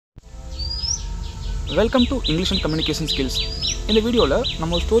Welcome to English and communication skills. இந்த வீடியோவில்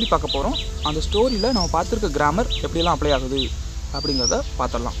நம்ம ஒரு ஸ்டோரி பார்க்க போகிறோம். அந்த ஸ்டோரியில் நம்ம பார்த்துருக்க கிராமர் எப்படியெல்லாம் அப்ளை ஆகுது அப்படிங்கிறத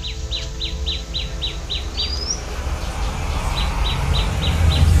பார்த்துடலாம்.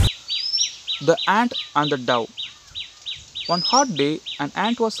 The ant and the dove. One hot day, an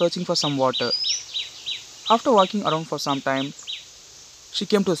ant was searching for some water. After walking around for some time, she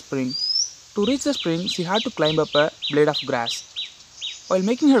came to a spring. To reach the spring, she had to climb up a blade of grass. While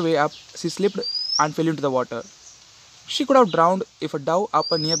making her way up, she slipped and fell into the water. She could have drowned if a dove up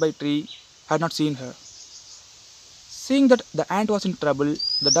a nearby tree had not seen her. Seeing that the ant was in trouble,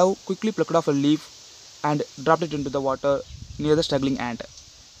 the dove quickly plucked off a leaf and dropped it into the water near the struggling ant.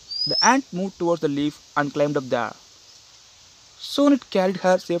 The ant moved towards the leaf and climbed up there. Soon it carried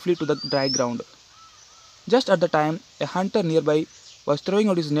her safely to the dry ground. Just at the time, a hunter nearby was throwing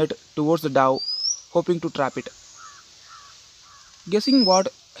out his net towards the dove, hoping to trap it. Guessing what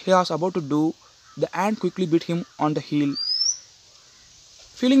he was about to do, the ant quickly bit him on the heel.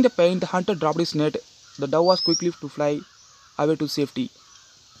 Feeling the pain, the hunter dropped his net. The dove was quickly to fly away to safety.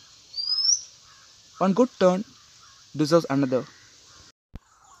 One good turn deserves another.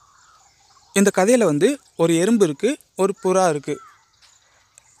 இந்த கதையில் ஒரு எறும்பு இருக்குது, ஒரு புறா இருக்குது.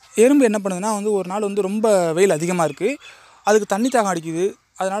 எறும்பு என்ன பண்ணுதுன்னா ஒரு நாள் ரொம்ப வெயில் அதிகமாக இருக்குது, அதுக்கு தண்ணி தாகம் அடிக்குது.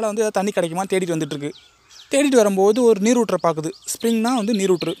 அதனால் ஏதாவது தண்ணி கிடைக்குமா தேடிட்டு வந்துட்டுருக்கு. தேடிட்டு வரும்போது ஒரு நீரூற்றை பார்க்குது. ஸ்ப்ரிங்னால்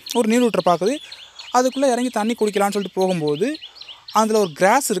நீரூற்று, ஒரு நீரூற்றை பார்க்குது. அதுக்குள்ளே இறங்கி தண்ணி குடிக்கலான்னு சொல்லிட்டு போகும்போது அதில் ஒரு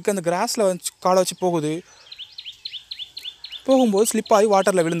கிராஸ் இருக்குது. அந்த கிராஸில் காலை வச்சு போகும்போது ஸ்லிப்பாகி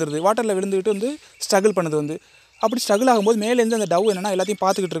வாட்டரில் விழுந்துருது. வாட்டரில் விழுந்துக்கிட்டு ஸ்ட்ரகிள் பண்ணுது. அப்படி ஸ்ட்ரகிள் ஆகும்போது மேலேருந்து அந்த டவ் என்னென்னா எல்லாத்தையும்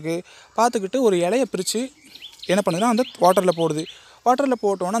பார்த்துக்கிட்டு ஒரு இலையை பிரித்து என்ன பண்ணுதுன்னா அந்த வாட்டரில் போடுது. வாட்டரில்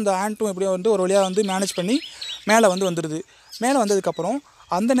போட்டோன்னா அந்த ஆண்ட்டும் எப்படியோ ஒரு வழியாக மேனேஜ் பண்ணி மேலே வந்துடுது. மேலே வந்ததுக்கப்புறம்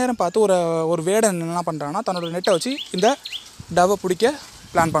அந்த நேரம் பார்த்து ஒரு வேடன் என்ன பண்ணுறான்னா தன்னோட நெட்டை வச்சு இந்த டவ்வை பிடிக்க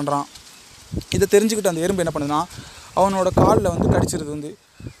பிளான் பண்ணுறான். இதை தெரிஞ்சுக்கிட்டு அந்த எறும்பு என்ன பண்ணுதுன்னா அவனோட காலில் கடிச்சிருது.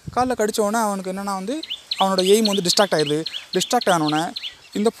 காலில் கடித்தோடனே அவனுக்கு என்னென்னா அவனோட எய்ம் டிஸ்ட்ராக்ட் ஆகிடுது. டிஸ்ட்ராக்ட் ஆனோடனே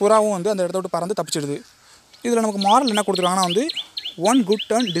இந்த புறாவும் அந்த இடத்த விட்டு பறந்து தப்பிச்சிடுது. இதில் நமக்கு மாரல் என்ன கொடுத்துருக்காங்கன்னா one good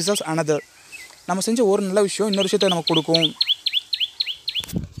turn deserves another. நம்ம செஞ்ச ஒரு நல்ல விஷயம் இன்னொரு விஷயத்தை நமக்கு கொடுக்கும்.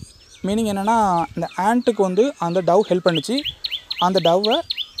 மீனிங் என்னென்னா இந்த ஆண்ட்டுக்கு அந்த டவ் ஹெல்ப் பண்ணிச்சு, அந்த டவ்வை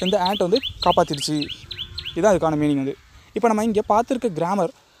இந்த ஆண்ட் காப்பாற்றிடுச்சு. இதுதான் அதுக்கான மீனிங். இப்போ நம்ம இங்கே பார்த்துருக்க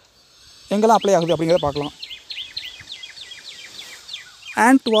கிராமர் எங்கெல்லாம் அப்ளை ஆகுது அப்படிங்கிறத பார்க்கலாம்.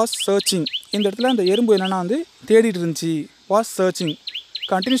 And was searching. இந்த இடத்துல அந்த எறும்பு என்னென்னா தேடிட்டு இருந்துச்சு. வாஸ் சர்ச்சிங்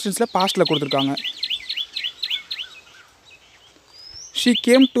கண்டினியூஸ் டென்ஸில் பாஸ்ட்டில் கொடுத்துருக்காங்க. She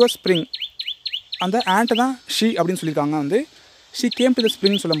came to a spring. அந்த ஆண்ட்டை தான் ஷீ அப்படின்னு சொல்லியிருக்காங்க. She came to the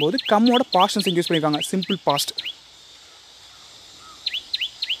spring சொல்லும்போது கம்மோட பாஸ்ட் டென்ஸ் யூஸ் பண்ணியிருக்காங்க, simple past.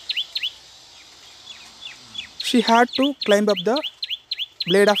 She had to climb up the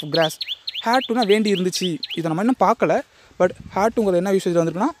plate of cross. Had டுனா வேண்டி இருந்துச்சு. இதை நம்ம இன்னும் பார்க்கல, பட் ஹேட் டுங்கிறது என்ன யூசேஜ்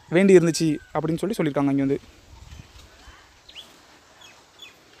வந்துருக்குன்னா வேண்டி இருந்துச்சு அப்படின்னு சொல்லியிருக்காங்க. இங்கே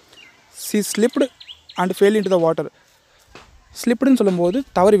she slipped and fell into the water. ஸ்லிப்டுன்னு சொல்லும்போது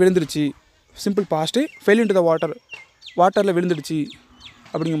தவறி விழுந்துருச்சு, simple passed. Fell into the water, வாட்டரில் விழுந்துடுச்சு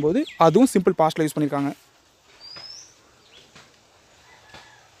அப்படிங்கும்போது அதுவும் சிம்பிள் பாஸ்ட்டில் யூஸ் பண்ணியிருக்காங்க.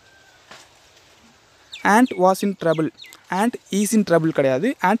 And was in trouble. And is in trouble கிடையாது,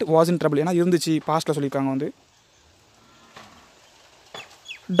 ஆண்ட் வாஸ் இன் ட்ரபிள். ஏன்னா இருந்துச்சு பாஸ்ட்டில் சொல்லியிருக்காங்க.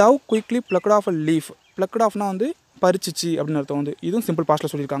 Tau quickly ப்ளக்ட் of a leaf. ப்ளக்ட் ஆஃப்னா பறிச்சிச்சு அப்படின்னு அர்த்தம். இதுவும் சிம்பிள்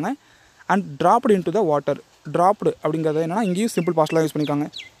பாஸ்ட்டில் சொல்லியிருக்காங்க. And dropped in to the water. Dropped அப்படிங்கிறது என்னென்னா இங்கேயும் சிம்பிள் பாஸ்ட்டில் யூஸ் பண்ணியிருக்காங்க.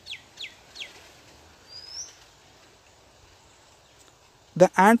 த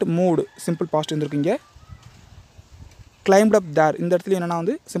and moved, simple past இருந்திருக்குங்க. Climbed அப் தேர், இந்த இடத்துல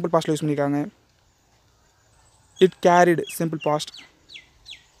என்னென்னா சிம்பிள் பாஸ்ட்டில் யூஸ் பண்ணியிருக்காங்க. It carried, simple past.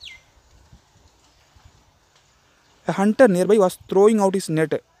 A hunter nearby was throwing out his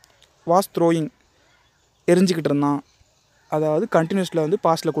net. Was throwing, எரிஞ்சிக்கிட்டு இருந்தான். அதாவது கண்டினியூஸில்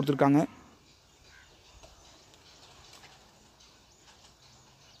பாஸ்ட்டில் கொடுத்துருக்காங்க.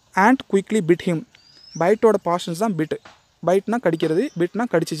 And quickly bit him. பைட்டோட பாஸ்டன்ஸ் தான் பிட். பைட்னா கடிக்கிறது, பிட்னா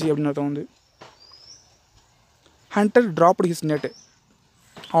கடிச்சிச்சு அப்படின்னு அர்த்தம். Hunter dropped his net.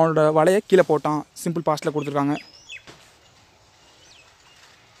 அவனோட வலையை கீழே போட்டான், சிம்பிள் பாஸ்ட்டில் கொடுத்துருக்காங்க.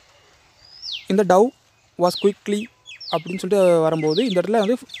 இந்த டவ் வாஸ் குயிக்லி அப்படின்னு சொல்லிட்டு வரும்போது இந்த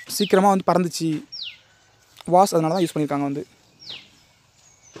இடத்துல சீக்கிரமாக பறந்துச்சு. வாஸ் அதனால தான் யூஸ் பண்ணியிருக்காங்க.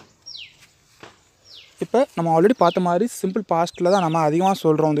 இப்போ நம்ம ஆல்ரெடி பார்த்த மாதிரி சிம்பிள் பாஸ்ட்டில் தான் நம்ம அதிகமாக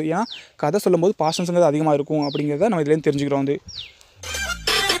சொல்கிறோம். ஏன்னா கதை சொல்லும்போது பாஸ்டன்ஸுங்கிறது அதிகமாக இருக்கும் அப்படிங்கிறத நம்ம இதுலேருந்து தெரிஞ்சுக்கிறோம்.